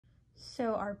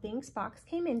So our Binx box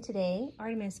came in today.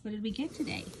 Artemis, what did we get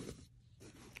today?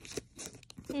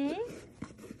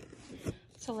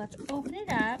 So let's open it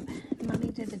up. Mommy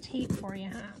did the tape for you,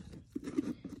 huh?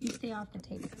 You stay off the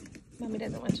tape. Mommy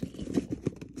doesn't want you to eat.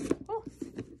 Oh.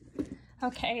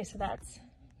 Okay, so that's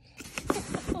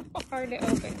hard to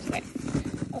open today.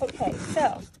 Okay,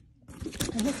 so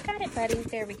I just got it, buddy.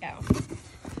 There we go.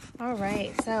 All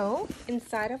right, so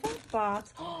inside of our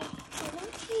box, oh,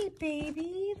 okay,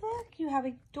 baby, look, you have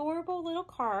an adorable little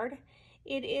card.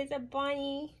 It is a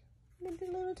bunny with a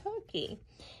little turkey.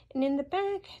 And in the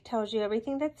back, tells you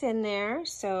everything that's in there.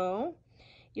 So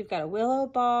you've got a willow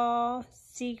ball,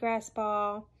 seagrass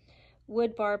ball,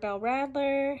 wood barbell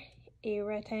rattler, a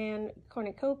rattan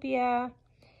cornucopia,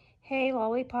 hay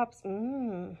lollipops,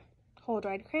 whole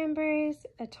dried cranberries,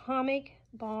 atomic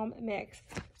balm mix.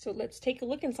 So let's take a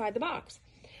look inside the box.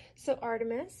 So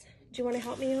Artemis, do you want to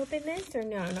help me open this or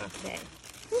no, not today?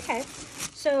 Okay,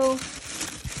 so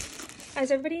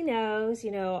as everybody knows,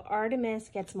 you know, Artemis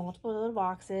gets multiple little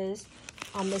boxes.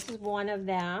 This is one of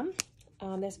them.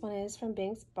 This one is from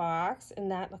Binx Box,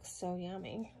 and that looks so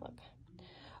yummy. Look,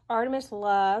 Artemis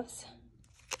loves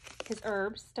his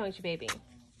herbs, don't you, baby?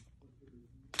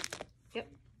 Yep.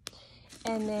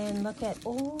 And then look at,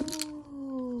 oh,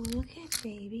 look at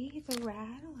baby, the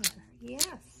rattler. Yes.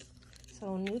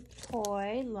 So new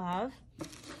toy, love.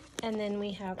 And then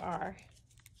we have our,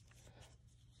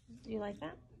 do you like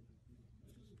that?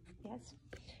 Yes.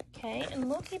 Okay, and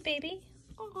look at baby.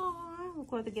 Oh,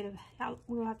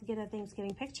 we'll have to get a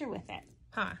Thanksgiving picture with it,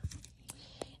 huh?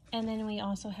 And then we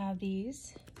also have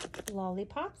these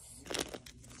lollipops.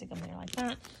 Stick them there like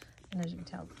that. And as you can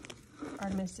tell,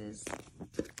 Artemis is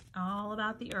all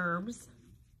about the herbs.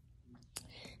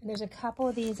 And there's a couple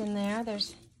of these in there.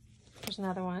 There's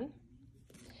another one.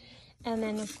 And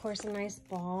then of course a nice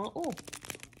ball. Oh,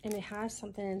 and it has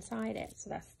something inside it,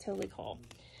 so that's totally cool.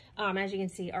 As you can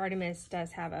see, Artemis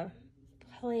does have a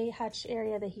play hutch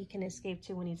area that he can escape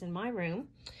to when he's in my room.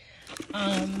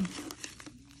 Oh,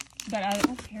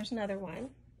 here's another one.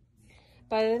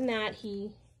 But other than that,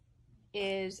 he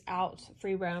is out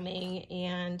free roaming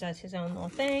and does his own little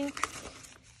thing.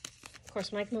 Of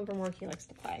course, when I come home from work, he likes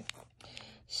to play.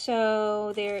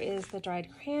 So there is the dried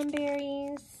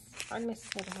cranberries. Artemis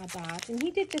has never had that. And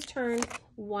he did just turn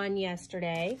 1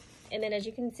 yesterday. And then as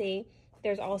you can see,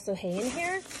 there's also hay in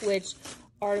here, which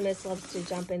Artemis loves to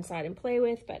jump inside and play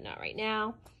with, but not right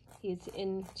now. He's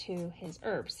into his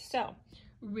herbs. So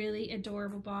really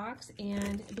adorable box,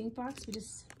 and Binx Box,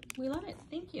 we love it.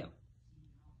 Thank you.